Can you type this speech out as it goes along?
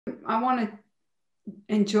I want to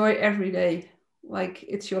enjoy every day like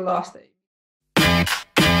it's your last day.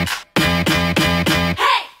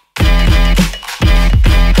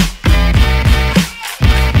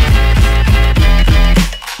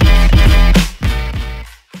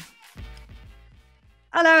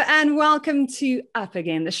 Hello and welcome to Up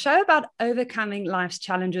Again, the show about overcoming life's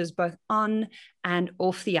challenges both on and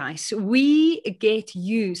off the ice. We get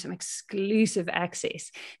you some exclusive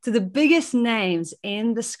access to the biggest names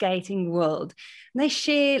in the skating world. And they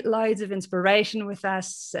share loads of inspiration with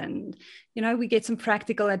us and, we get some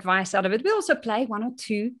practical advice out of it. We also play one or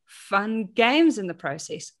two fun games in the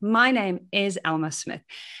process. My name is Elma Smith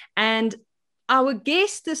and our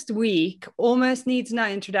guest this week almost needs no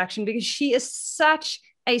introduction because she is such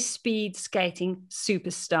a speed skating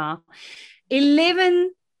superstar.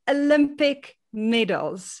 11 Olympic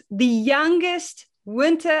medals, the youngest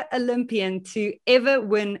winter Olympian to ever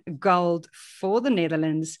win gold for the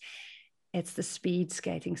Netherlands. It's the speed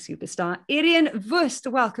skating superstar, Ireen Wüst.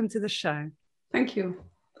 Welcome to the show. Thank you.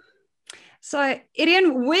 So,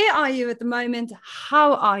 Ireen, where are you at the moment?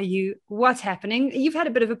 How are you? What's happening? You've had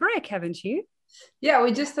a bit of a break, haven't you? Yeah,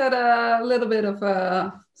 we just had a little bit of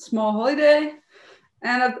a small holiday.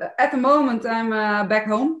 And at the moment, I'm back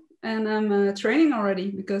home and I'm training already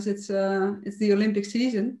because it's the Olympic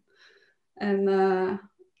season. And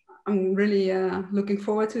I'm really looking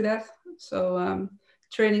forward to that. So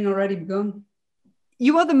training already begun.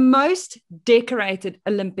 You are the most decorated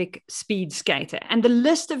Olympic speed skater, and the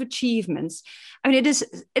list of achievements, I mean, it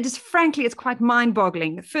is frankly, it's quite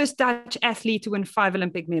mind-boggling. The first Dutch athlete to win 5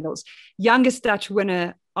 Olympic medals, youngest Dutch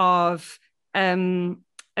winner of a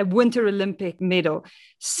Winter Olympic medal,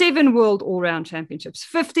 7 World All-Round Championships,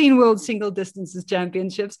 15 World Single Distances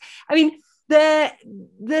Championships. I mean, the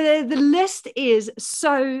list is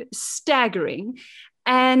so staggering,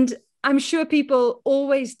 and I'm sure people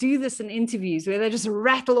always do this in interviews where they just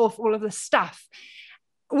rattle off all of the stuff.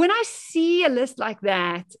 When I see a list like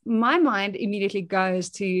that, my mind immediately goes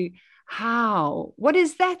to what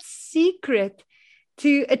is that secret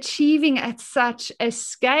to achieving at such a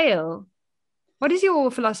scale? What is your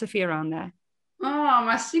philosophy around that? Oh,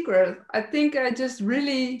 my secret. I think I just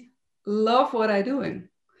really love what I'm doing.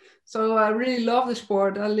 So I really love the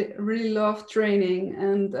sport. I really love training.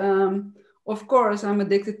 And of course, I'm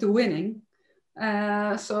addicted to winning.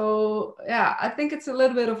 So yeah, I think it's a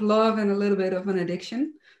little bit of love and a little bit of an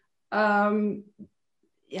addiction. Yeah,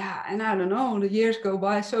 and I don't know, the years go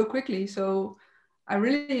by so quickly. So I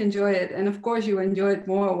really enjoy it. And of course, you enjoy it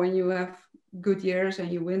more when you have good years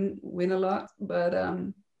and you win a lot. But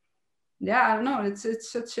yeah, I don't know.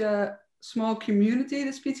 It's such a small community,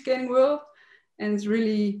 the speed skating world, and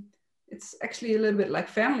it's actually a little bit like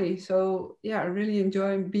family. So yeah, I really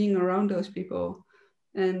enjoy being around those people,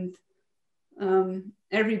 and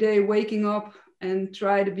every day waking up and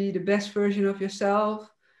try to be the best version of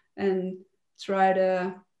yourself, and try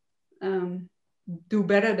to do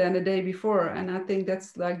better than the day before. And I think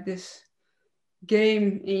that's like this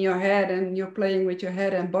game in your head, and you're playing with your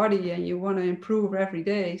head and body, and you want to improve every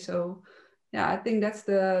day. So yeah, I think that's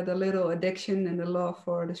the little addiction and the love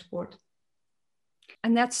for the sport.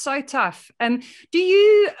 And that's so tough. Do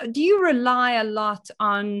you rely a lot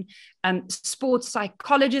on sports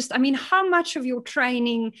psychologists? I mean, how much of your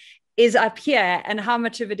training is up here and how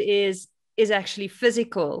much of it is actually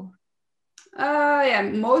physical? Yeah,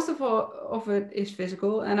 most of it is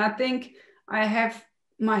physical. And I think my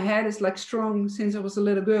head is like strong since I was a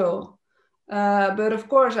little girl. But of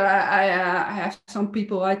course, I have some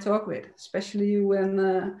people I talk with, especially when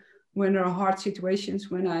there are hard situations.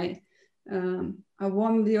 When I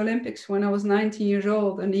won the Olympics when I was 19 years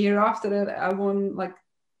old, and the year after that, I won like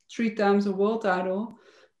 3 times a world title.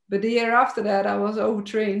 But the year after that, I was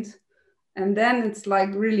overtrained, and then it's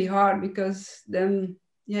like really hard because then,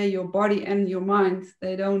 yeah, your body and your mind,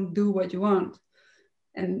 they don't do what you want.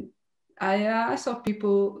 And I saw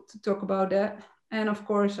people to talk about that. And of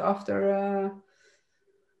course, after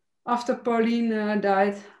Pauline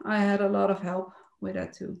died, I had a lot of help with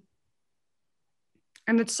that too.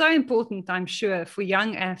 And it's so important, I'm sure, for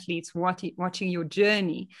young athletes watching your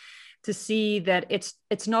journey to see that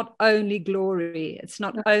it's not only glory, it's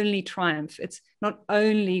not only triumph, it's not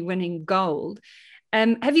only winning gold.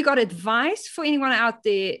 Have you got advice for anyone out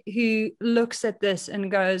there who looks at this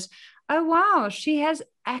and goes, oh, wow, she has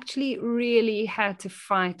actually really had to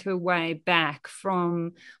fight her way back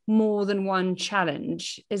from more than one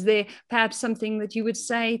challenge? Is there perhaps something that you would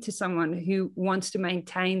say to someone who wants to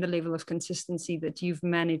maintain the level of consistency that you've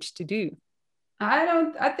managed to do?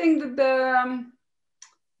 I think that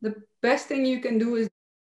the best thing you can do is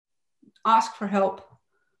ask for help.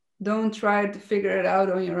 don't try to figure it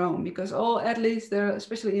out on your own, because all athletes, they're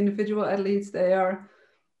especially individual athletes, they are,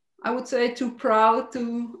 I would say, too proud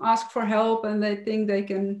to ask for help, and they think they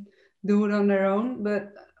can do it on their own.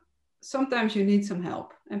 But sometimes you need some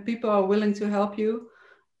help, and people are willing to help you.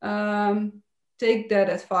 Take that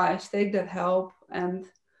advice, take that help, and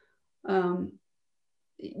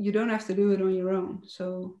you don't have to do it on your own.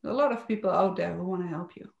 So a lot of people out there who want to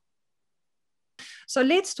help you. So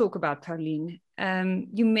let's talk about Pauline.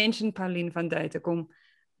 You mentioned Pauline van Duitekom,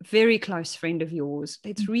 very close friend of yours.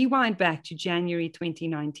 Let's rewind back to January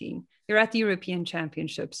 2019. You're at the European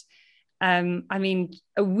Championships. I mean,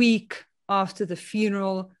 a week after the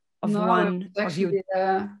funeral of one of your...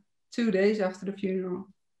 2 days after the funeral.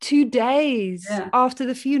 2 days after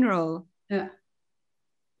the funeral? Yeah.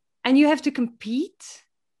 And you have to compete?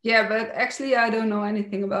 Yeah, but actually I don't know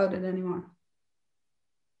anything about it anymore.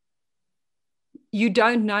 You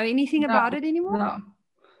don't know anything about it anymore?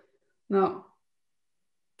 No.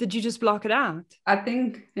 Did you just block it out? I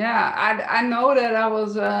think, I know that I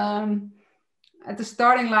was at the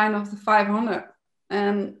starting line of the 500,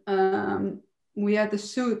 and we had the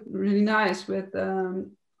suit really nice with,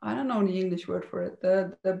 I don't know the English word for it,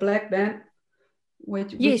 the black band,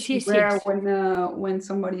 which you wear when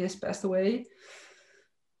somebody has passed away.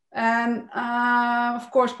 And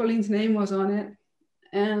of course, Pauline's name was on it.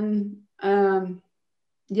 And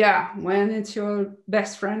when it's your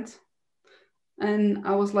best friend, and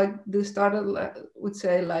I was like, would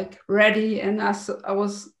say, like, ready, and I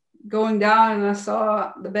was going down, and I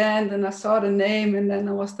saw the band, and I saw the name, and then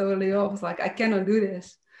I was totally off. I was like, I cannot do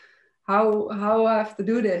this. How I have to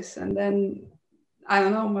do this? And then I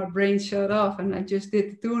don't know, my brain shut off, and I just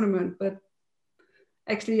did the tournament. But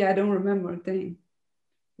actually, I don't remember a thing.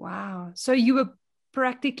 Wow. So you were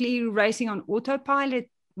practically racing on autopilot,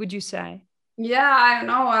 would you say? Yeah, I don't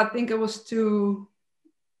know. I think it was too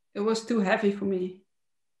heavy for me,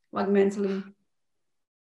 like mentally.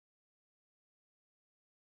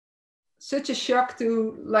 Such a shock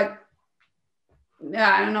to, like,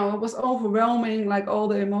 I don't know, it was overwhelming, like, all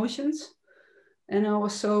the emotions. And I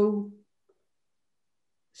was so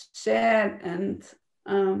sad, and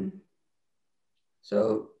I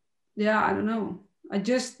don't know. I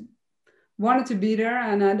just wanted to be there,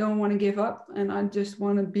 and I don't want to give up, and I just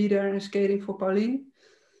want to be there and skating for Pauline.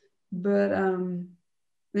 But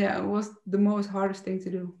it was the most hardest thing to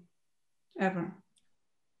do ever.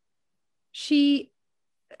 She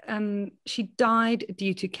died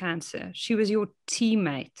due to cancer. She was your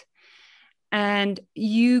teammate, and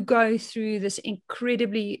you go through this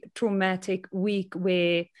incredibly traumatic week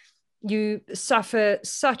where you suffer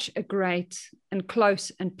such a great and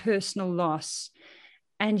close and personal loss,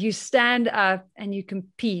 and you stand up and you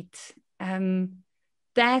compete.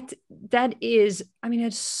 That is, I mean,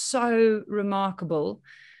 it's so remarkable.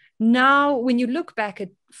 Now, when you look back at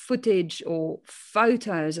footage or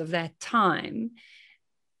photos of that time,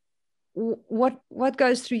 what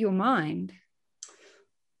goes through your mind?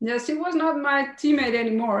 Yeah, she was not my teammate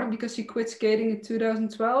anymore because she quit skating in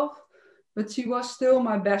 2012, but she was still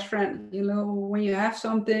my best friend. You know, when you have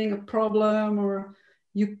something, a problem, or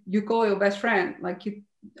you call your best friend, like,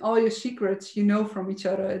 all your secrets, from each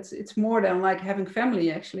other. It's more than like having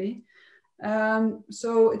family, actually.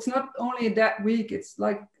 So it's not only that week, it's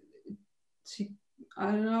like,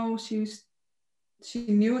 I don't know, she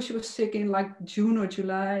knew she was sick in like June or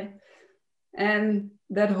July. And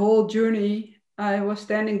that whole journey, I was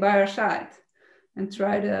standing by her side and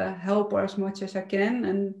try to help her as much as I can.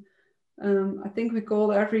 And I think we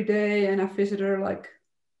called every day, and I visit her like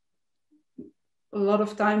a lot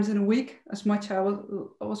of times in a week, as much as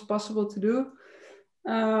was possible to do.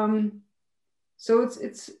 So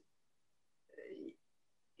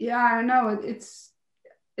I don't know, it's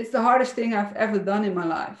the hardest thing I've ever done in my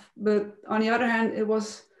life. But on the other hand, it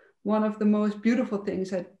was one of the most beautiful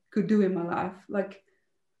things I could do in my life, like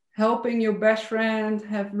helping your best friend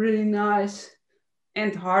have really nice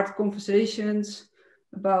and hard conversations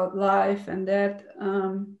about life and that.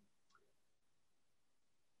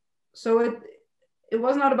 So it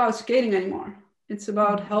was not about skating anymore. It's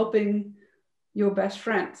about helping your best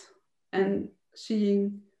friend and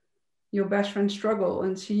seeing your best friend struggle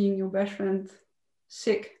and seeing your best friend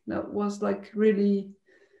sick. That was really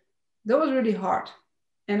hard.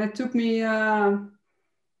 And it took me a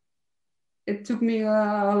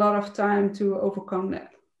lot of time to overcome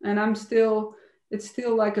that. And it's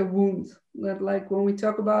still like a wound that, like, when we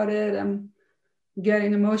talk about it, I'm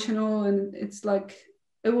getting emotional, and it's like,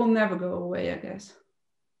 it will never go away, I guess.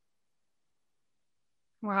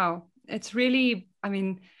 Wow. It's really, I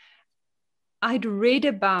mean, I'd read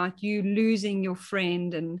about you losing your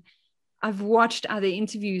friend, and I've watched other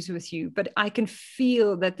interviews with you, but I can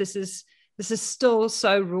feel that this is still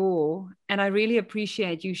so raw, and I really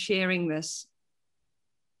appreciate you sharing this.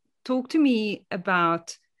 Talk to me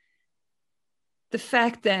about the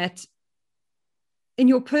fact that in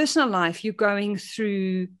your personal life, you're going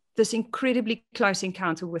through this incredibly close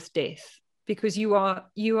encounter with death, because you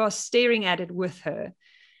are staring at it with her.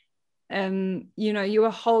 You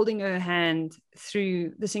are holding her hand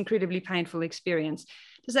through this incredibly painful experience.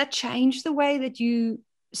 Does that change the way that you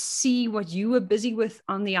see what you were busy with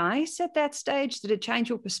on the ice at that stage? Did it change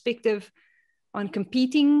your perspective on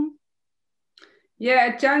competing?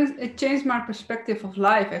 Yeah, it changed my perspective of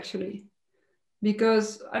life, actually,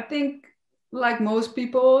 because I think, like most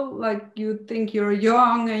people, like, you think you're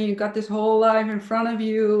young and you got this whole life in front of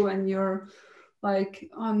you, and you're like,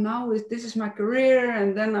 oh, now this is my career,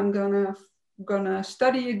 and then I'm gonna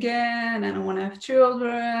study again, and I want to have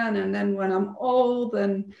children, and then when I'm old,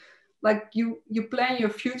 and like you plan your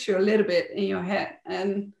future a little bit in your head.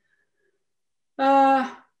 And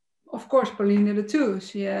of course Pauline did it too.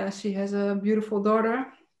 She has a beautiful daughter,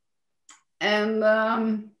 and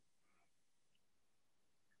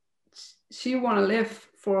she want to live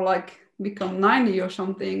for like become 90 or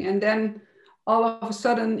something, and then all of a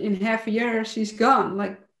sudden in half a year she's gone,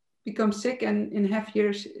 like become sick, and in half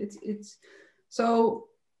years it's so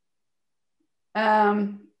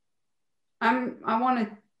I want to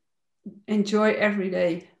enjoy every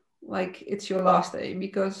day like it's your last day,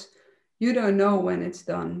 because you don't know when it's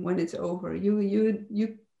done, when it's over. You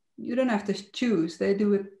don't have to choose. They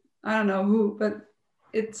do it, I don't know who, but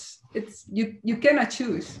it's you cannot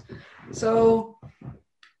choose. So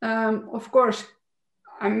of course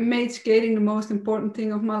I made skating the most important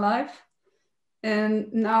thing of my life,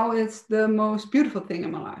 and now it's the most beautiful thing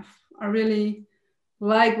in my life. I really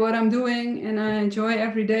like what I'm doing and I enjoy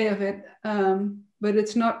every day of it, but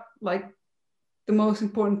it's not like the most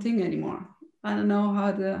important thing anymore. I don't know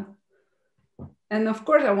how to, and of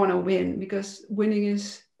course I want to win, because winning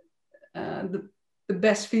is the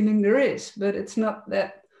best feeling there is, but it's not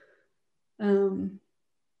that,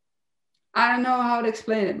 I don't know how to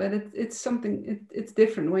explain it, but it's something, it's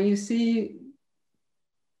different when you see,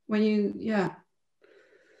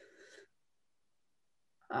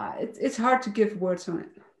 it's hard to give words on it.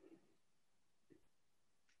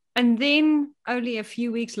 And then only a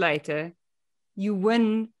few weeks later, you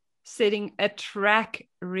win, setting a track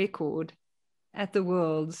record at the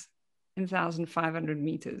Worlds in 1,500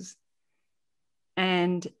 meters.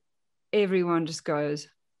 And everyone just goes,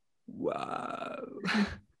 wow.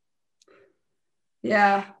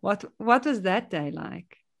 Yeah. What was that day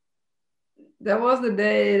like? That was the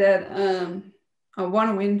day that I won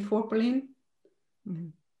a win for Pauline. Mm-hmm.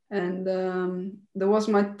 And that was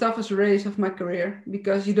my toughest race of my career,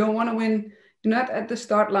 because you don't want to win. You're not at the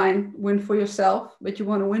start line, win for yourself, but you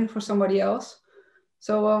want to win for somebody else.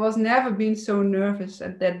 So I was never been so nervous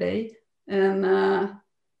at that day. And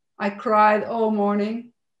I cried all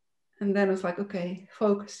morning. And then I was like, okay,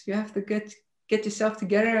 focus. You have to get yourself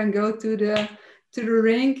together and go to the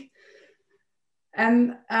rink.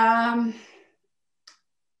 And at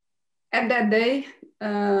that day,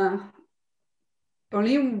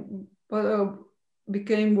 Pauline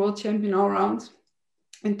became world champion all around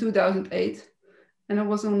in 2008. And it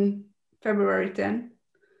was on February 10.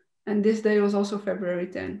 And this day was also February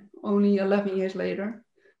 10, only 11 years later.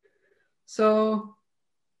 So,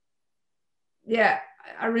 yeah,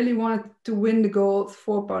 I really wanted to win the gold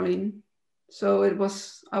for Pauline. So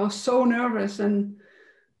I was so nervous, and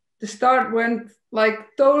the start went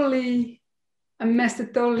like totally, I messed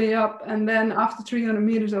it totally up. And then after 300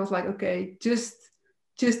 meters, I was like, okay, just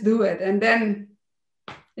do it. And then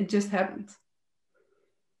it just happened.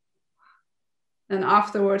 And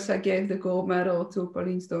afterwards, I gave the gold medal to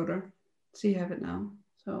Pauline's daughter. She have it now.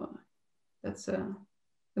 So that's the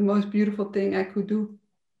most beautiful thing I could do.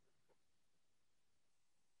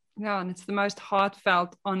 Yeah, and it's the most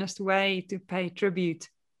heartfelt, honest way to pay tribute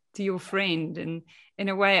to your friend, and in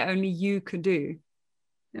a way only you could do.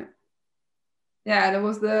 Yeah, that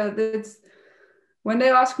was when they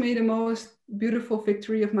asked me the most beautiful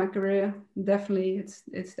victory of my career, definitely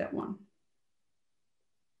it's that one.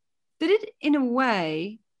 Did it, in a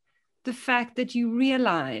way, the fact that you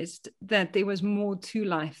realized that there was more to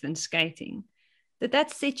life than skating,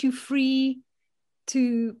 that set you free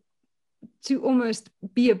to almost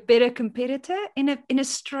be a better competitor in a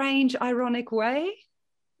strange, ironic way?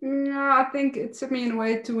 No, I think it set me in a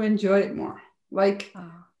way to enjoy it more. Like,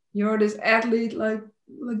 you're this athlete like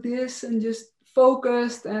this, and just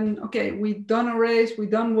focused, and okay, we've done a race, we've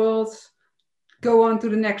done worlds, go on to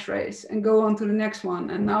the next race and go on to the next one.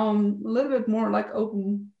 And now I'm a little bit more like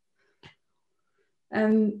open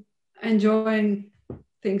and enjoying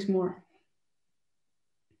things more.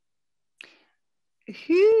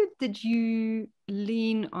 Who did you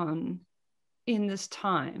lean on in this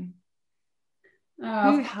time?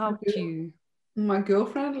 Who helped you? My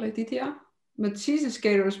girlfriend, Letitia, but she's a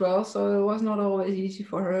skater as well, so it was not always easy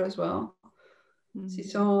for her as well. She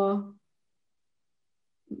saw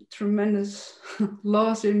tremendous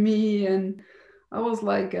loss in me, and I was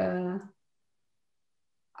like, I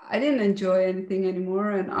didn't enjoy anything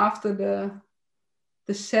anymore. And after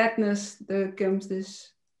the sadness, there comes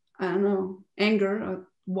this, I don't know, anger.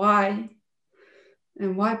 Why?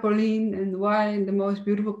 And why Pauline? And why the most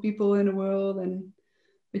beautiful people in the world?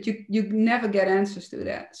 But you never get answers to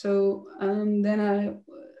that. So then I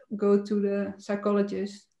go to the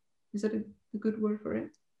psychologist. Is that a good word for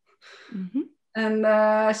it? Mm-hmm. And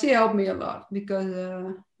she helped me a lot,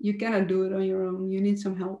 because you cannot do it on your own. You need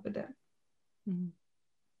some help with that. Mm-hmm.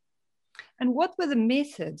 And what were the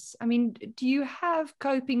methods? I mean, do you have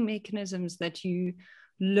coping mechanisms that you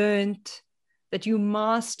learned, that you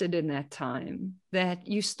mastered in that time, that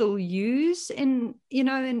you still use in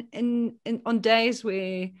on days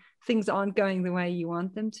where things aren't going the way you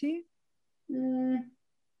want them to?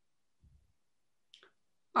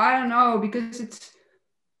 I don't know, because it's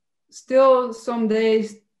still some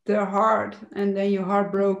days they're hard, and then you're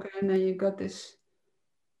heartbroken, and you got this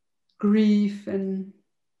grief, and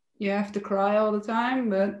you have to cry all the time.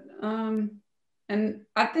 But and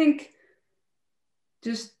I think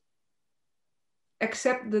just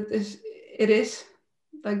accept that it is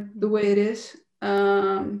like the way it is.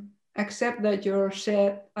 Accept that you're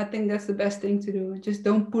sad. I think that's the best thing to do. Just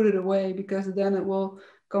don't put it away, because then it will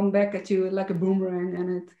come back at you like a boomerang, and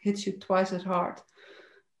it hits you twice as hard.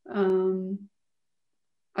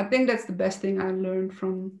 I think that's the best thing I learned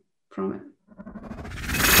from it.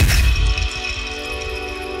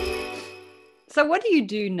 So what do you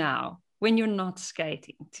do now when you're not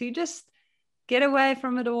skating to just get away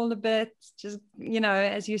from it all a bit? Just,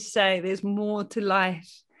 as you say, there's more to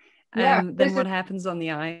life than what happens on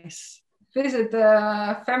the ice. Visit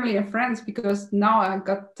family and friends, because now I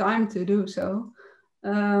got time to do so.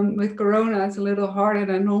 With Corona, it's a little harder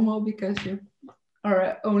than normal, because you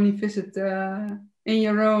are only visit in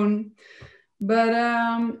your own. But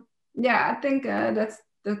I think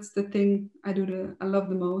that's the thing I love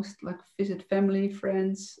the most, like visit family,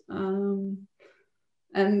 friends, and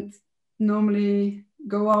normally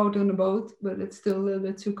go out on a boat, but it's still a little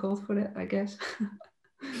bit too cold for that, I guess.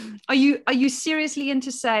 Are you seriously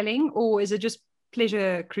into sailing, or is it just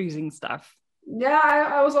pleasure cruising stuff? Yeah,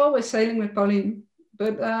 I was always sailing with Pauline,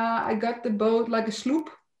 but I got the boat like a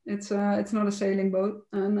sloop. It's not a sailing boat,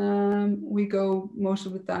 and we go most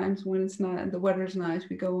of the times when it's not, the weather is nice,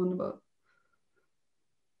 we go on the boat.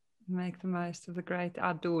 Make the most of the great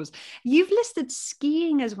outdoors. You've listed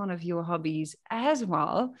skiing as one of your hobbies as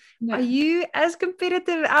well. Yeah. Are you as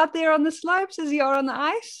competitive out there on the slopes as you are on the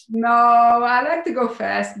ice? No, I like to go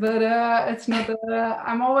fast, but it's not.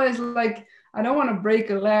 I'm always like, I don't want to break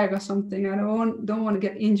a leg or something. I don't want to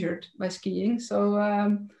get injured by skiing. So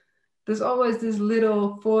there's always this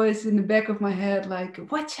little voice in the back of my head, like,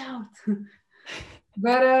 watch out.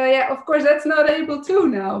 But of course, that's not able to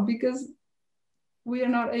now, because we are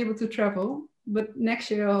not able to travel. But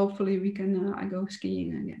next year, hopefully, we can. I go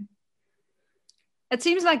skiing again. It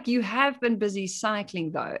seems like you have been busy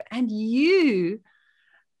cycling, though, and you're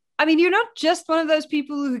not just one of those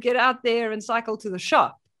people who get out there and cycle to the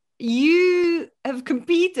shop. You have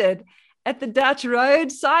competed at the Dutch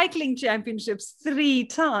Road Cycling Championships 3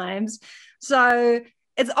 times. So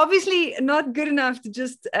it's obviously not good enough to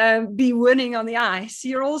just be winning on the ice.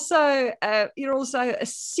 You're also a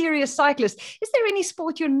serious cyclist. Is there any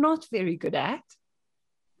sport you're not very good at?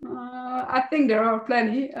 I think there are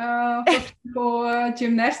plenty. For example,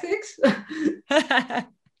 gymnastics.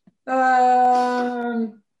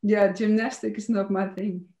 Gymnastics is not my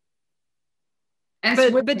thing. And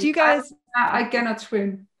but you guys, I cannot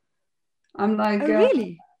swim. I'm like,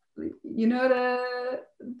 really? You know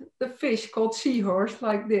the fish called seahorse,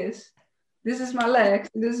 like this. This is my legs,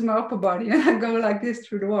 this is my upper body, and I go like this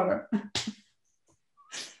through the water.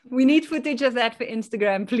 We need footage of that for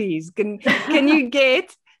Instagram, please. Can you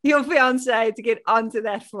get your fiance to get onto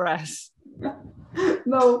that for us?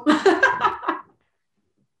 No.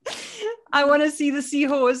 I want to see the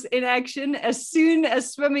seahorse in action as soon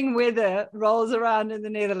as swimming weather rolls around in the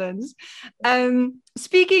Netherlands.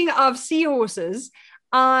 Speaking of seahorses,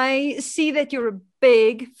 I see that you're a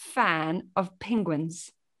big fan of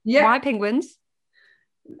penguins. Yeah. Why penguins?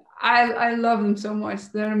 I love them so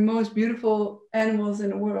much. They're the most beautiful animals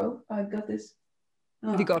in the world. I got this.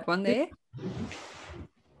 You got one there?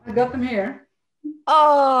 I got them here.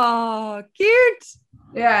 Oh, cute.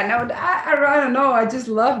 Yeah, no, I don't know. I just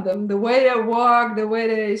love them. The way they walk, the way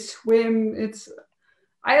they swim.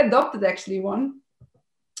 I adopted actually one.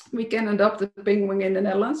 We can adopt a penguin in the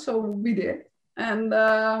Netherlands, so we did. And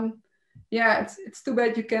yeah, it's too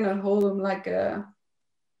bad you cannot hold them like a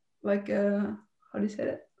how do you say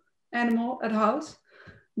it, animal at house.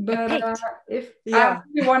 But if I Yeah.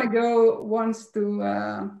 really want to go once to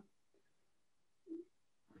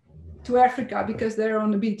Africa because they're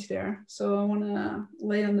on the beach there, so I want to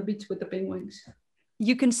lay on the beach with the penguins.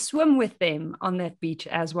 You can swim with them on that beach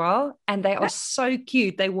as well. And they are so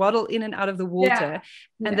cute. They waddle in and out of the water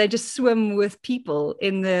and they just swim with people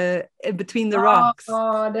in between the rocks.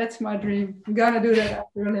 Oh, that's my dream. I'm gonna do that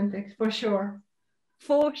after Olympics for sure.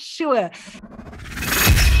 For sure.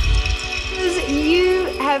 You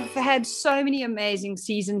have had so many amazing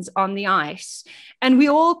seasons on the ice, and we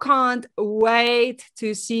all can't wait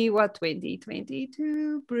to see what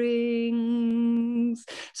 2022 brings.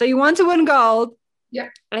 So you want to win gold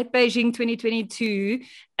at Beijing 2022,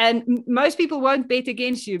 and most people won't bet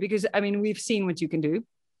against you because, I mean, we've seen what you can do.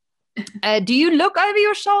 Do you look over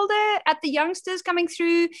your shoulder at the youngsters coming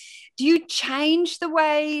through? Do you change the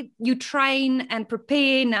way you train and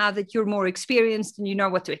prepare now that you're more experienced and you know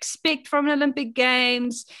what to expect from an Olympic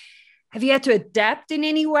Games? Have you had to adapt in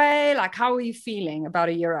any way? Like, how are you feeling about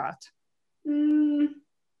a year out?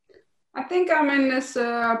 I think I'm in this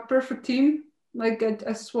perfect team. Like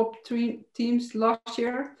I swapped 3 teams last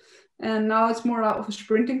year, and now it's more of a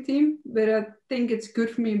sprinting team, but I think it's good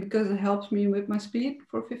for me because it helps me with my speed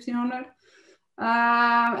for 1500.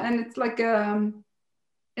 And it's like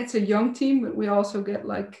it's a young team, but we also get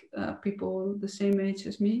like people the same age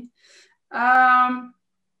as me.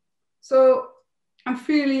 So I'm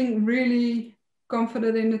feeling really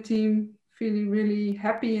confident in the team, feeling really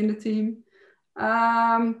happy in the team.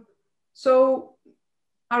 So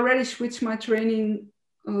I already switched my training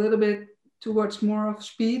a little bit towards more of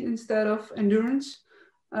speed instead of endurance.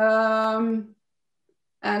 And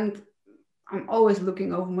I'm always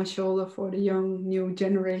looking over my shoulder for the young new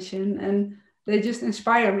generation, and they just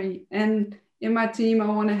inspire me. And in my team, I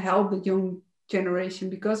want to help the young generation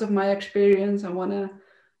because of my experience. I want to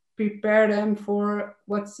prepare them for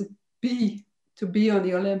what's it be to be on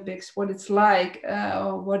the Olympics, what it's like,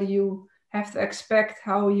 what do you have to expect,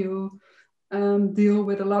 how you deal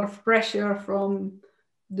with a lot of pressure from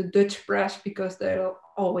the Dutch press because they're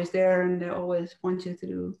always there and they always want you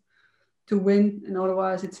to win, and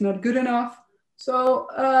otherwise it's not good enough. So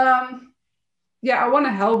yeah, I want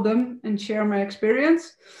to help them and share my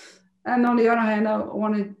experience. And on the other hand, I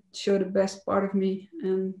want to show the best part of me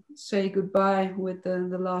and say goodbye with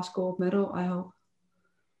the last gold medal, I hope.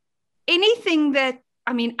 Anything that,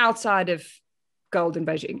 I mean, outside of gold in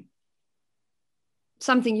Beijing,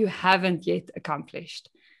 something you haven't yet accomplished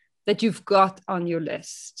that you've got on your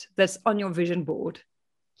list, that's on your vision board?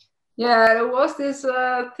 Yeah, there was this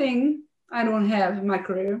thing I don't have in my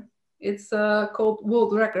career. It's called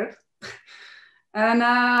world record. And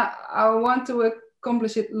I want to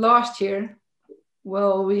accomplish it last year.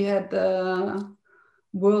 Well, we had the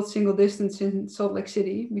world single distance in Salt Lake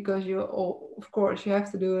City because of course, you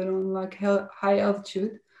have to do it on like high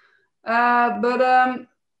altitude. But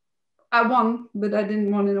I won, but I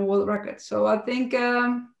didn't win in a world record. So I think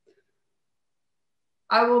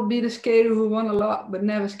I will be the skater who won a lot, but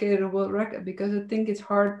never skated a world record because I think it's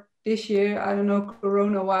hard this year. I don't know,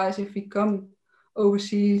 Corona-wise, if we come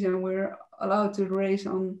overseas and we're allowed to race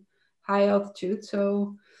on high altitude.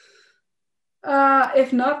 So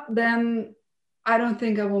if not, then I don't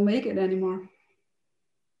think I will make it anymore.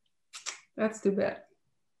 That's too bad.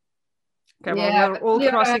 Okay, well, we're all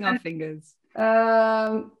crossing our fingers.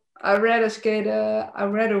 I'd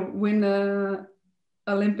rather win an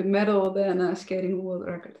Olympic medal than skating a world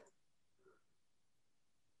record.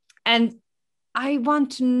 And I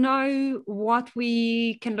want to know what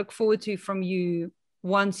we can look forward to from you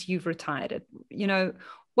once you've retired. You know,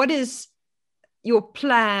 what is your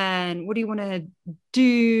plan? What do you want to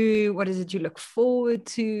do? What is it you look forward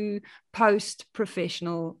to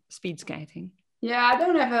post-professional speed skating? Yeah, I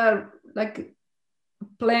don't have a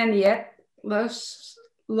plan yet. There's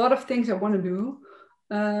a lot of things I want to do.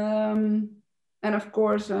 And of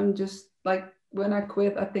course, I'm just like, when I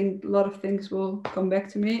quit, I think a lot of things will come back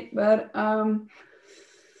to me. But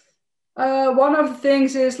one of the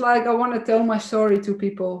things is like, I want to tell my story to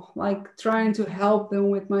people, like trying to help them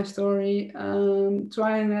with my story. Want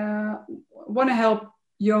to help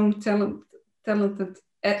young, talented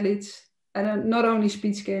athletes, and not only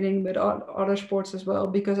speed skating, but other sports as well,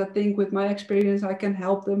 because I think with my experience, I can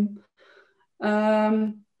help them.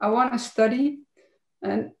 I want to study,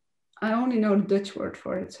 and I only know the Dutch word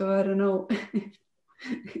for it, so I don't know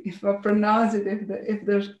if I pronounce it, if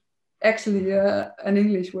there's actually an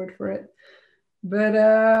English word for it. But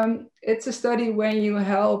it's a study when you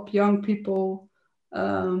help young people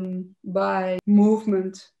by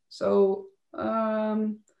movement. So,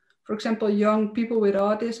 for example, young people with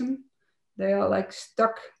autism, they are like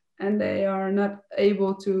stuck and they are not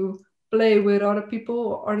able to play with other people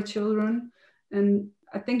or other children. And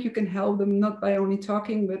I think you can help them not by only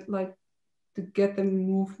talking, but like to get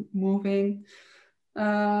them moving.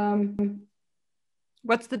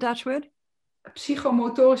 What's the Dutch word?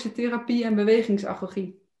 Psychomotorische therapie en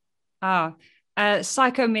bewegingsagogie.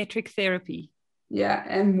 Psychometric therapy. Yeah,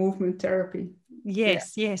 and movement therapy.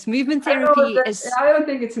 Yes, yes. Movement therapy is... I don't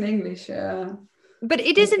think it's in English. But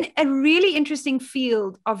it is a really interesting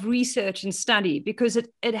field of research and study because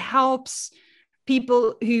it helps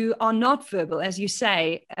people who are not verbal, as you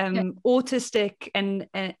say, autistic and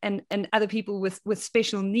other people with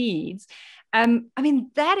special needs. I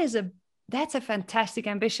mean, that's a fantastic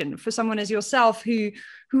ambition for someone as yourself who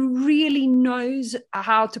really knows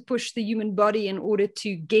how to push the human body in order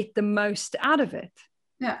to get the most out of it.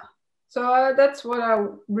 Yeah. So that's what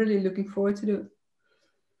I'm really looking forward to do.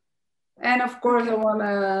 And of course,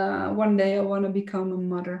 one day I want to become a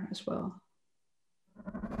mother as well.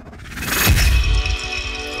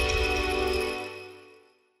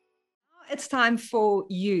 It's time for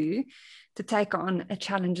you to take on a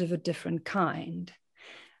challenge of a different kind.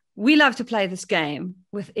 We love to play this game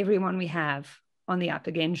with everyone we have on the Up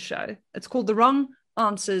Again show. It's called the Wrong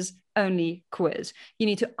Answers Only Quiz. You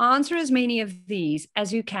need to answer as many of these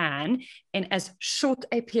as you can in as short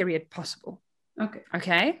a period possible.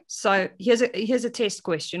 Okay. So here's a test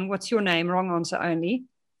question. What's your name? Wrong answer only.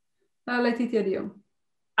 Letitia Dion.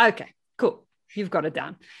 Okay, cool. You've got it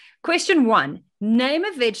down. Question 1. Name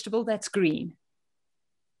a vegetable that's green.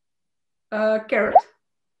 Carrot.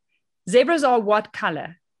 Zebras are what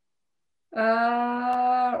color?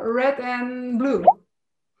 Red and blue.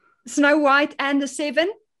 Snow White and the Seven?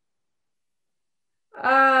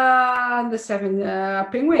 The 7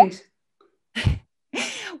 penguins.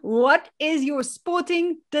 What is your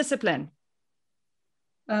sporting discipline?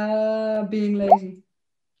 Being lazy.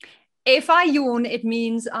 If I yawn, it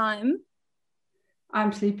means I'm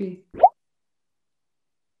sleepy.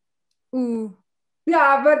 Ooh.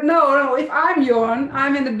 Yeah, but no. If I'm yawn,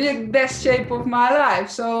 I'm in the best shape of my life.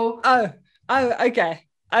 So. Oh, okay.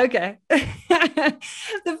 The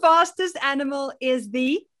fastest animal is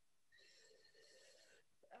the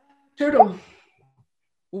turtle.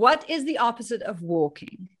 What is the opposite of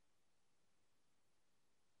walking?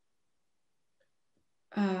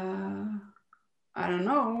 I don't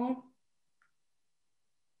know.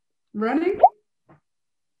 Running?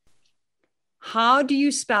 How do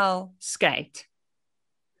you spell skate?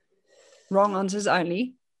 Wrong answers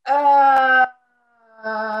only.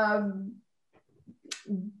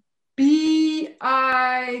 B-I-K-E.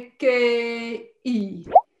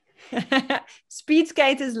 Speed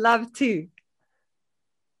skaters love to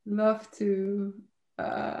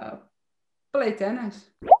play tennis.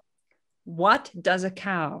 What does a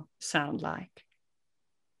cow sound like?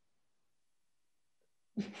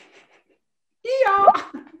 Yeah.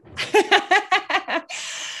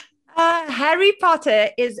 Harry Potter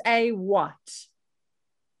is a what?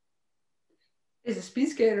 Is a speed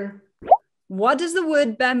skater. What does the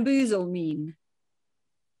word bamboozle mean?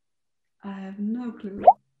 I have no clue.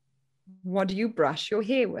 What do you brush your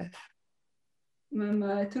hair with?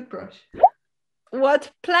 My toothbrush.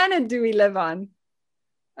 What planet do we live on?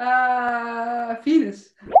 Venus.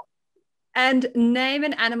 And name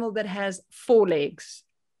an animal that has 4 legs.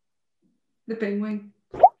 The penguin.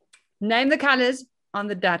 Name the colors on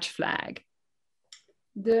the Dutch flag.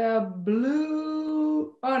 The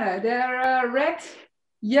blue. Oh no, they're red,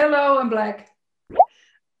 yellow, and black.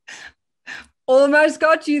 Almost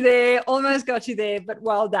got you there, but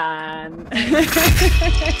well done.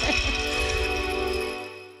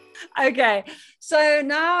 Okay, so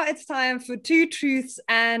now it's time for 2 truths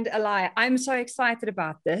and a lie. I'm so excited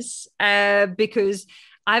about this because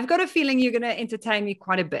I've got a feeling you're going to entertain me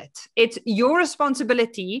quite a bit. It's your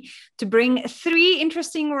responsibility to bring 3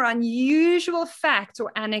 interesting or unusual facts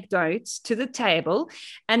or anecdotes to the table,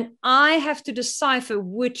 and I have to decipher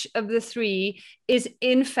which of the 3 is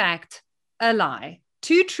in fact a lie.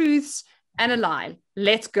 2 truths and a lie.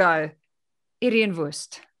 Let's go. Ireen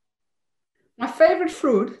Wüst. My favorite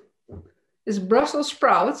fruit is Brussels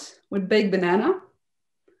sprouts with baked banana.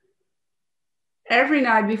 Every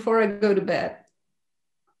night before I go to bed,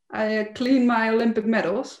 I clean my Olympic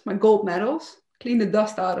medals, my gold medals, clean the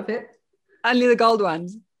dust out of it. Only the gold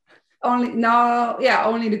ones. Only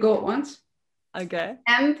the gold ones. Okay.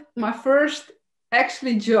 And my first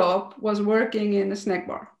actually job was working in a snack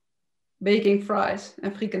bar, baking fries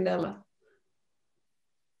and frikandellen.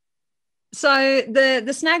 So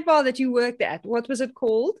the snack bar that you worked at, what was it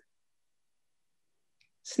called?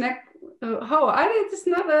 Snack. I just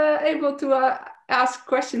not able to ask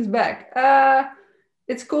questions back.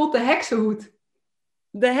 It's called the heksenhoed.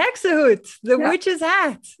 The heksenhoed, the witch's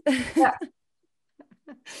hat. Yeah.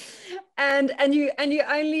 and you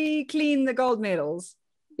only clean the gold medals.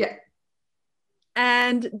 Yeah.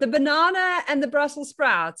 And the banana and the Brussels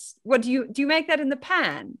sprouts, what do you make that in the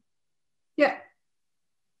pan? Yeah.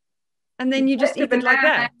 And then you just eat it like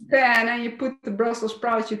that? Pan, and you put the Brussels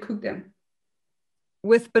sprouts, you cook them.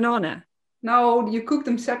 With banana? No, you cook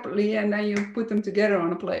them separately and then you put them together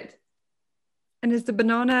on a plate. And is the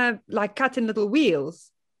banana like cut in little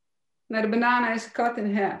wheels? No, the banana is cut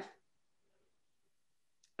in half.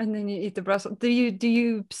 And then you eat the Brussels. Do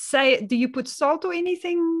you put salt or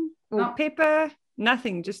anything? Or pepper?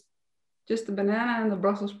 Nothing, just the banana and the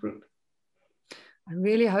Brussels sprout. I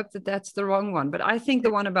really hope that that's the wrong one, but I think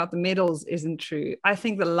the one about the medals isn't true. I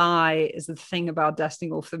think the lie is the thing about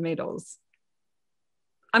dusting off the medals.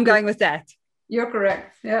 I'm going with that. You're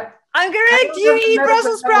correct. Yeah. I'm correct. You eat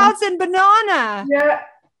Brussels sprouts and banana. Yeah.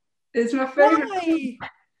 It's my favorite. Why?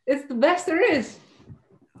 It's the best there is.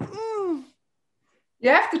 You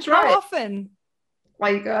have to try How often?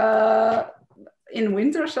 Like in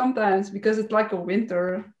winter sometimes, because it's like a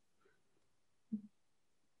winter.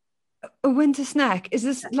 A winter snack. Is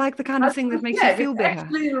this like the kind of thing that makes you feel better? It's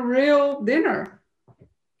actually a real dinner.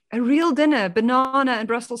 A real dinner, banana and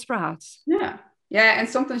Brussels sprouts. Yeah. Yeah, and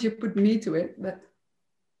sometimes you put meat to it, but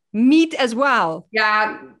meat as well.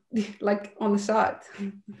 Yeah, like on the side.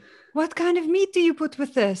 What kind of meat do you put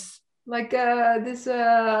with this? Like this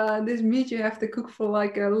meat you have to cook for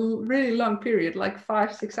like a really long period, like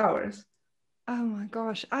 5-6 hours. Oh my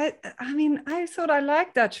gosh. I mean, I thought I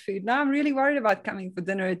liked Dutch food. Now I'm really worried about coming for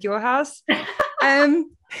dinner at your house.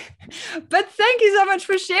 But thank you so much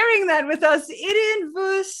for sharing that with us. Ireen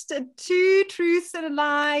Wüst, 2 truths and a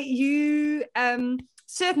lie. You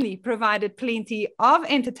certainly provided plenty of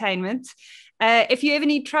entertainment. If you ever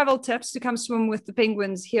need travel tips to come swim with the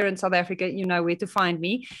penguins here in South Africa, you know where to find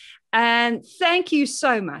me. And thank you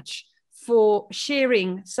so much for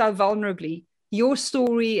sharing so vulnerably your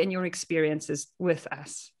story and your experiences with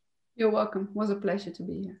us. You're welcome. It was a pleasure to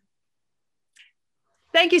be here.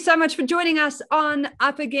 Thank you so much for joining us on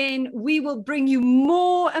Up Again. We will bring you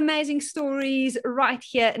more amazing stories right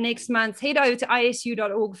here next month. Head over to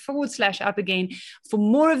isu.org/Up Again for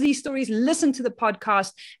more of these stories. Listen to the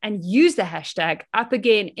podcast and use the hashtag Up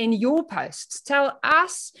Again in your posts. Tell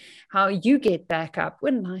us how you get back up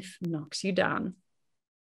when life knocks you down.